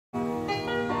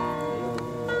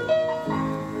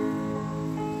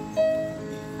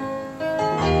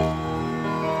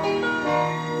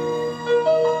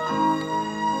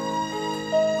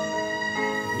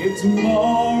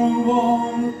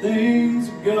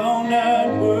gone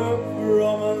and worked for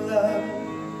all my life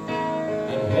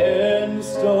and had to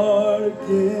start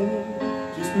again,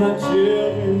 just my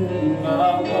children and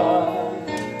my wife.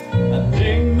 I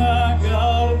thank my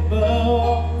God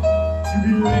above to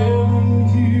be living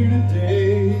here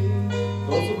today,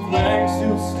 'cause the flag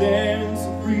still stands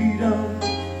for freedom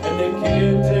and they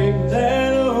can't take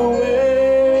that away.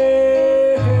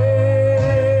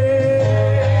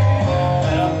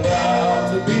 And I'm proud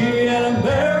to be an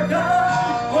American,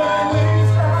 where at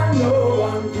least I know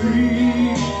I'm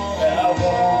free. And I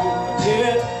won't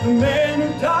forget the man who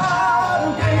died, who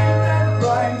gave that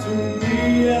right to me.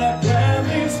 And I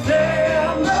gladly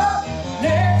stand up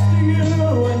next to you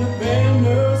and defend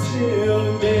her still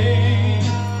today,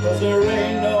 'cause there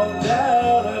ain't no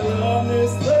doubt I love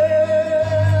this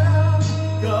land.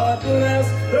 God bless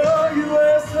the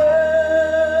USA.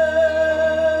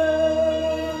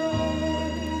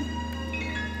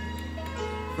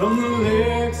 From the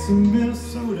lakes of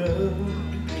Minnesota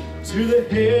to the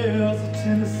hills of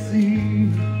Tennessee,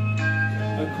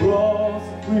 across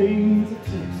the plains of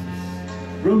Texas,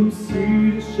 from sea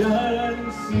to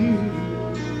shining sea,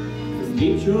 from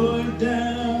Detroit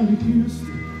down to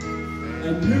Houston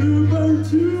and New Bern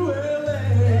to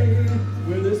LA,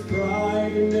 where there's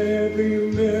pride in every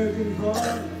American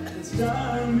heart. It's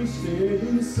time we stand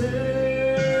and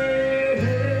say,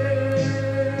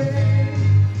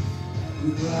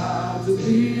 I'm proud to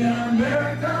be an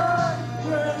American,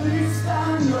 where at least I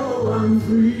know I'm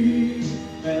free.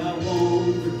 And I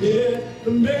won't forget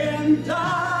the man who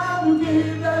died, who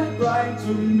gave that right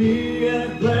to me. And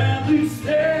I gladly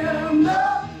stand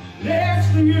up next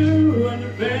to you and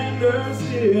defend her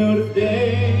still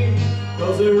today,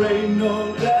 'cause there ain't no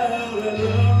doubt I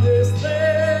love this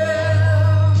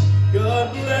land. God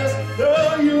bless the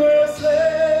USA.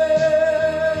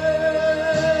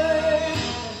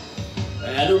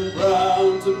 And I'm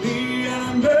proud to be an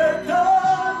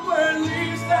American, where at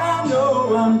least I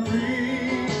know I'm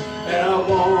free. And I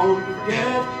won't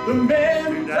forget the man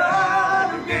who died,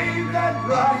 who gave that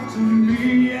right to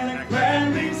me. And I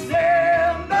gladly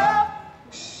stand up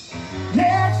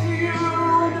next to you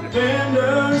and defend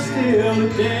her still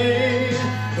today,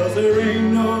 'cause there ain't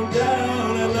no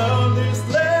doubt I love this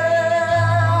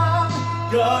land.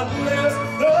 God bless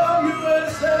the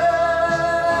USA.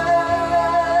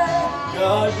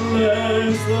 God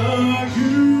bless the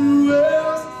USA.